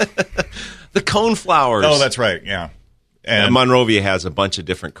 The coneflowers. Oh, that's right. Yeah, and Monrovia has a bunch of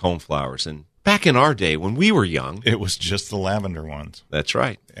different coneflowers, and back in our day when we were young, it was just the lavender ones. That's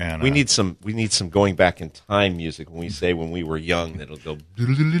right. And we need some going back in time music when we say when we were young. That'll go.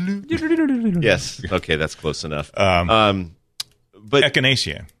 Yes. Okay, that's close enough. But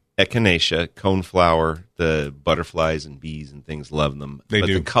echinacea, coneflower, the butterflies and bees and things love them. But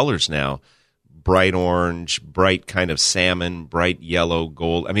the colors now, bright orange, bright kind of salmon, bright yellow,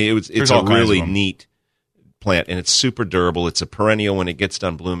 gold. I mean, it's a really neat plant, and it's super durable. It's a perennial. When it gets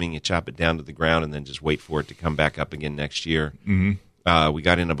done blooming, you chop it down to the ground and then just wait for it to come back up again next year. Mm-hmm. We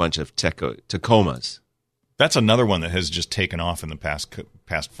got in a bunch of tacomas. That's another one that has just taken off in the past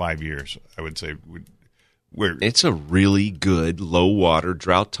 5 years, I would say. It's a really good, low-water,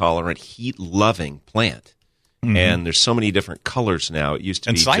 drought-tolerant, heat-loving plant. Mm-hmm. And there's so many different colors now. It used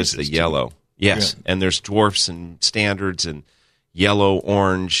to be just the yellow. Too. Yes, yeah. And there's dwarfs and standards and yellow,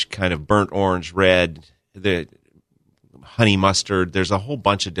 orange, kind of burnt orange, red, the honey mustard. There's a whole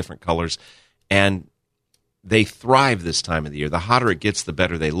bunch of different colors, and they thrive this time of the year. The hotter it gets, the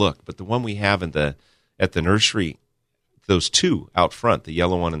better they look. But the one we have at the nursery, those two out front, the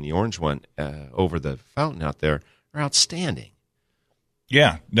yellow one and the orange one over the fountain out there, are outstanding.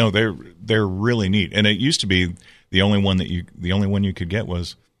 Yeah, no, they're really neat. And it used to be the only one you could get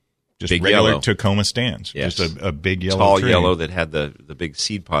was just big regular yellow Tacoma stands, yes. Just a big yellow tall tree. Yellow that had the big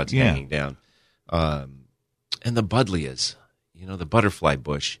seed pods hanging down. And the buddleias, the butterfly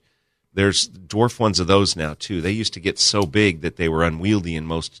bush. There's dwarf ones of those now too. They used to get so big that they were unwieldy in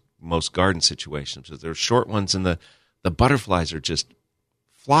most garden situations. So there's short ones, and the butterflies are just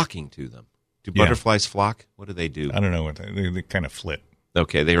flocking to them. Do butterflies flock? What do they do? I don't know what they kind of flit.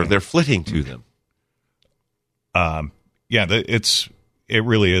 Okay, they're flitting to them. It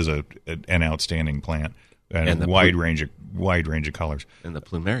really is an outstanding plant and a wide range of colors. And the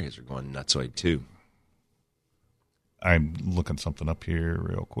plumerias are going nutsoid too. I'm looking something up here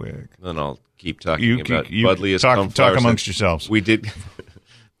real quick. Then I'll keep talking about buddleias. Talk amongst yourselves. We did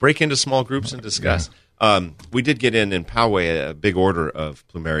break into small groups and discuss. Yeah. We did get in Poway a big order of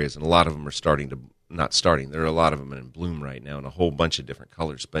plumerias, and a lot of them are not starting. There are a lot of them in bloom right now in a whole bunch of different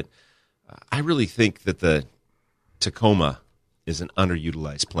colors. But I really think that the Tacoma is an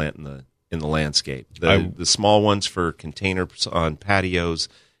underutilized plant in the landscape. The small ones for containers on patios,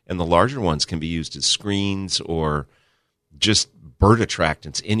 and the larger ones can be used as screens or just bird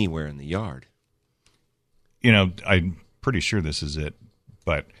attractants anywhere in the yard. I'm pretty sure this is it,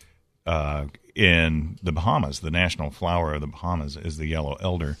 but in the Bahamas, the national flower of the Bahamas is the yellow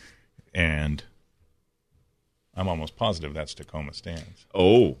elder, and I'm almost positive that's Tacoma stands.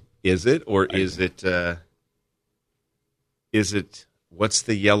 Oh, is it? Or is it what's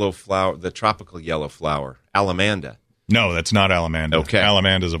the yellow flower, the tropical yellow flower? Alamanda. No, that's not Alamanda. Okay.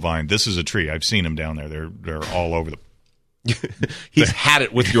 Alamanda's a vine. This is a tree. I've seen them down there. They're all over the. He's had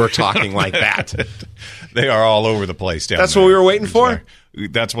it with your talking like that. They are all over the place down That's there. what we were waiting for?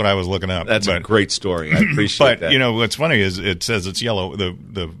 That's what I was looking up. That's a great story. I appreciate that. But, what's funny is it says it's yellow.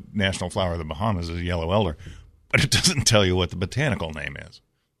 The national flower of the Bahamas is yellow elder, but it doesn't tell you what the botanical name is.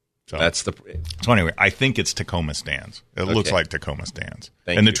 So So anyway, I think it's Tacoma stans. It looks like Tacoma stans.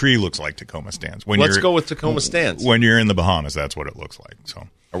 Thank you. The tree looks like Tacoma stans. Let's go with Tacoma stans. When you're in the Bahamas, that's what it looks like. So,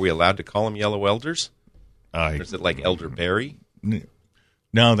 are we allowed to call them yellow elders? Or is it like elderberry?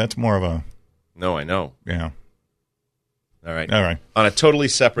 No, that's more of a... No, I know. Yeah. All right. On a totally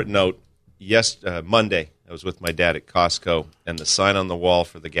separate note, Monday, I was with my dad at Costco, and the sign on the wall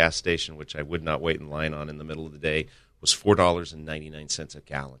for the gas station, which I would not wait in line on in the middle of the day, was $4.99 a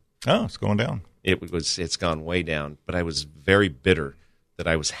gallon. Oh, it's going down. It's gone way down, but I was very bitter that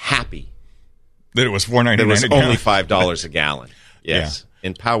I was happy that it was $4.99 it was a gallon. only $5 a gallon. Yes. Yeah.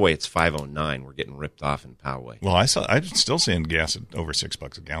 In Poway, it's $5.09. We're getting ripped off in Poway. Well, I'm still seeing gas at over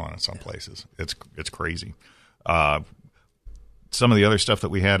 $6 a gallon in some places. It's crazy. Some of the other stuff that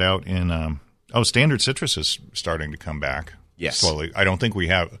we had out in Standard Citrus is starting to come back. Yes. Slowly. I don't think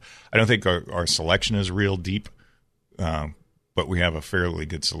our selection is real deep, but we have a fairly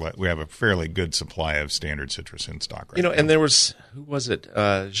good supply of Standard Citrus in stock right now. And there was, who was it?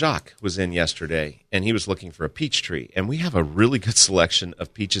 Jacques was in yesterday, and he was looking for a peach tree. And we have a really good selection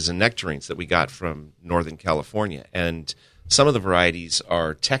of peaches and nectarines that we got from Northern California. And some of the varieties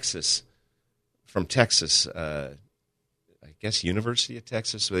are from Texas, I guess University of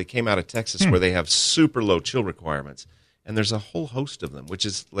Texas. So they came out of Texas where they have super low chill requirements. And there's a whole host of them, which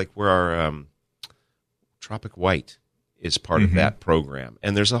is like where our Tropic White is part of that program.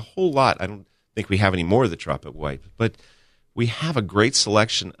 And there's a whole lot. I don't think we have any more of the Tropic White, but we have a great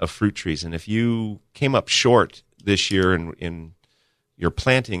selection of fruit trees. And if you came up short this year in your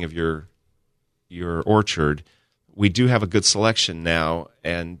planting of your orchard, we do have a good selection now,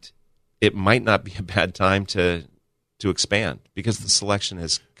 and it might not be a bad time to expand because the selection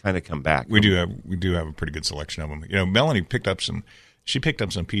has kind of come back. We do have a pretty good selection of them. Melanie picked up some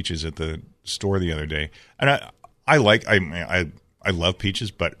peaches at the store the other day, and I love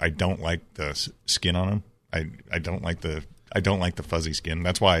peaches, but I don't like the skin on them. I don't like the fuzzy skin.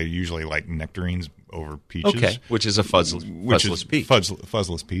 That's why I usually like nectarines over peaches. Okay, which is a fuzzless peach.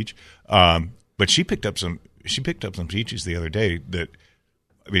 Fuzzless peach. But she picked up some peaches the other day that,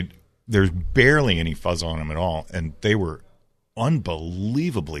 there's barely any fuzz on them at all, and they were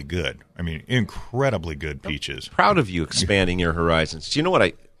unbelievably good. Incredibly good peaches. I'm proud of you expanding your horizons. Do you know what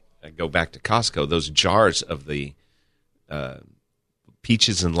I go back to Costco, those jars of the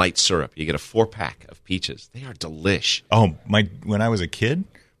peaches and light syrup. You get a 4-pack of peaches. They are delish. Oh, when I was a kid,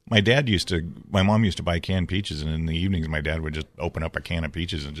 my mom used to buy canned peaches, and in the evenings my dad would just open up a can of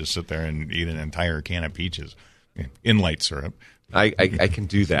peaches and just sit there and eat an entire can of peaches in light syrup. I can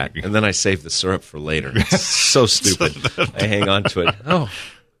do that, and then I save the syrup for later. It's so stupid. I hang on to it. Oh,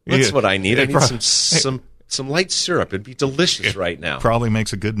 that's what I need. I need some light syrup. It'd be delicious right now. Probably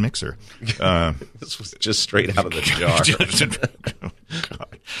makes a good mixer. This was just straight out of the jar.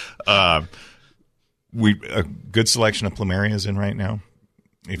 A good selection of plumerias in right now.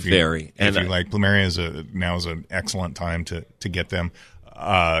 If you like plumerias, now is an excellent time to get them.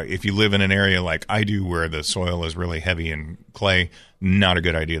 If you live in an area like I do where the soil is really heavy and clay, not a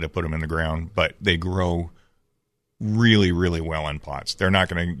good idea to put them in the ground, but they grow really, really well in pots. They're not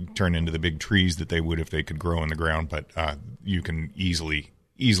going to turn into the big trees that they would if they could grow in the ground, but you can easily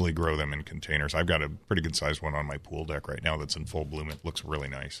grow them in containers. I've got a pretty good sized one on my pool deck right now that's in full bloom. It looks really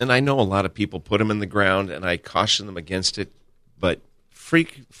nice. And I know a lot of people put them in the ground, and I caution them against it, but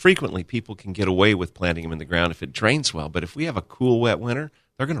frequently people can get away with planting them in the ground if it drains well. But if we have a cool, wet winter,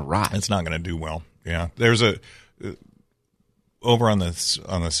 they're going to rot. It's not going to do well. Yeah, there's over on the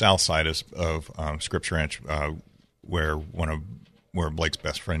south side of Scripps Ranch, where Blake's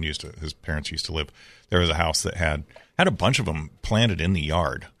best friend his parents used to live. There was a house that had a bunch of them planted in the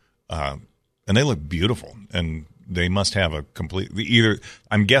yard, and they look beautiful. And they must have a complete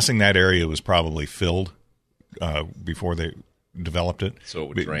I'm guessing that area was probably filled before they developed it, so it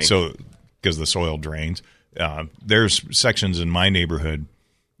would drain. So because the soil drains, there's sections in my neighborhood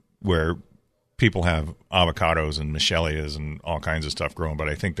where people have avocados and michelias and all kinds of stuff growing, but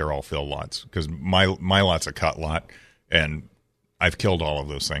I think they're all fill lots because my lot's a cut lot, and I've killed all of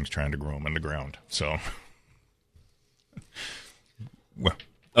those things trying to grow them in the ground. So, well,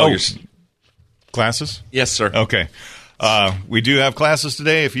 classes? Yes, sir. Okay. We do have classes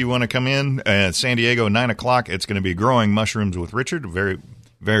today. If you want to come in at San Diego, 9 o'clock, it's going to be Growing Mushrooms with Richard. Very,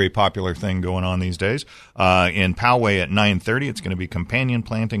 very popular thing going on these days. In Poway at 9:30, it's going to be Companion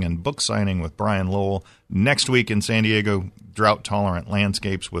Planting and Book Signing with Brian Lowell. Next week in San Diego, Drought Tolerant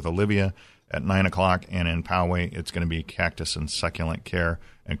Landscapes with Olivia at 9 o'clock. And in Poway, it's going to be Cactus and Succulent Care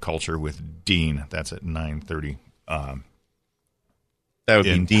and Culture with Dean. That's at 9:30. That would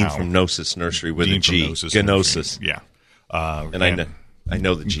be Dean Poway. from Gnosis Nursery with Dean a G. from Gnosis Gnosis. Nursery. Yeah. And I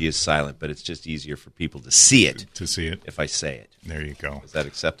know the G is silent, but it's just easier for people to see it. To see it. If I say it. There you go. Is that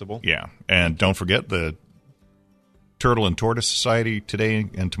acceptable? Yeah. And don't forget the Turtle and Tortoise Society today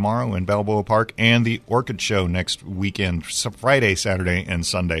and tomorrow in Balboa Park, and the Orchid Show next weekend, Friday, Saturday, and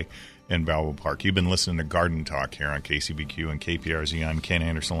Sunday in Balboa Park. You've been listening to Garden Talk here on KCBQ and KPRZ. I'm Ken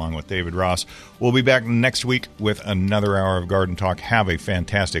Anderson along with David Ross. We'll be back next week with another hour of Garden Talk. Have a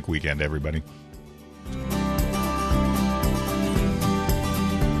fantastic weekend, everybody.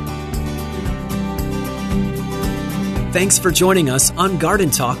 Thanks for joining us on Garden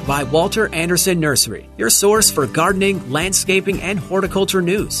Talk by Walter Anderson Nursery, your source for gardening, landscaping, and horticulture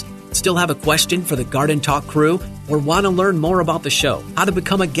news. Still have a question for the Garden Talk crew or want to learn more about the show, how to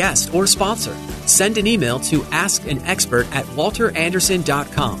become a guest or sponsor? Send an email to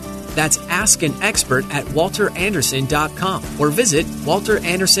askanexpert@walteranderson.com. That's askanexpert@walteranderson.com or visit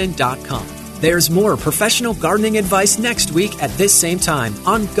walteranderson.com. There's more professional gardening advice next week at this same time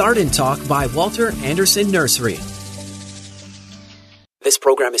on Garden Talk by Walter Anderson Nursery. This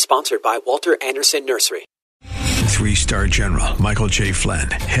program is sponsored by Walter Anderson Nursery. 3-star General Michael J. Flynn,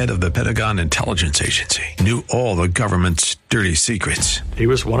 head of the Pentagon Intelligence Agency, knew all the government's dirty secrets. He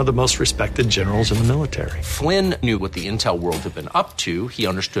was one of the most respected generals in the military. Flynn knew what the intel world had been up to. He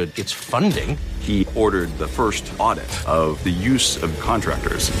understood its funding. He ordered the first audit of the use of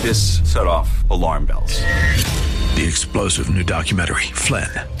contractors. This set off alarm bells. The explosive new documentary, Flynn,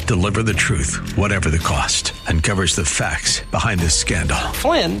 Deliver the Truth, Whatever the Cost, uncovers the facts behind this scandal.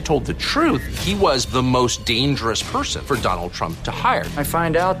 Flynn told the truth. He was the most dangerous person for Donald Trump to hire. I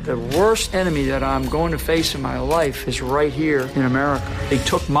find out the worst enemy that I'm going to face in my life is right here in America. They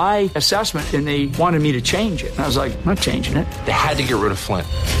took my assessment and they wanted me to change it. And I was like, I'm not changing it. They had to get rid of Flynn.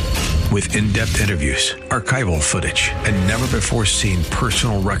 With in-depth interviews, archival footage, and never-before-seen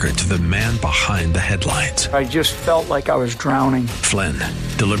personal records of the man behind the headlines. I just felt like I was drowning. Flynn,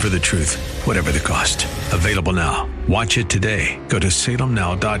 Deliver the Truth, Whatever the Cost. Available now. Watch it today. Go to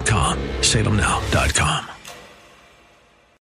salemnow.com. salemnow.com.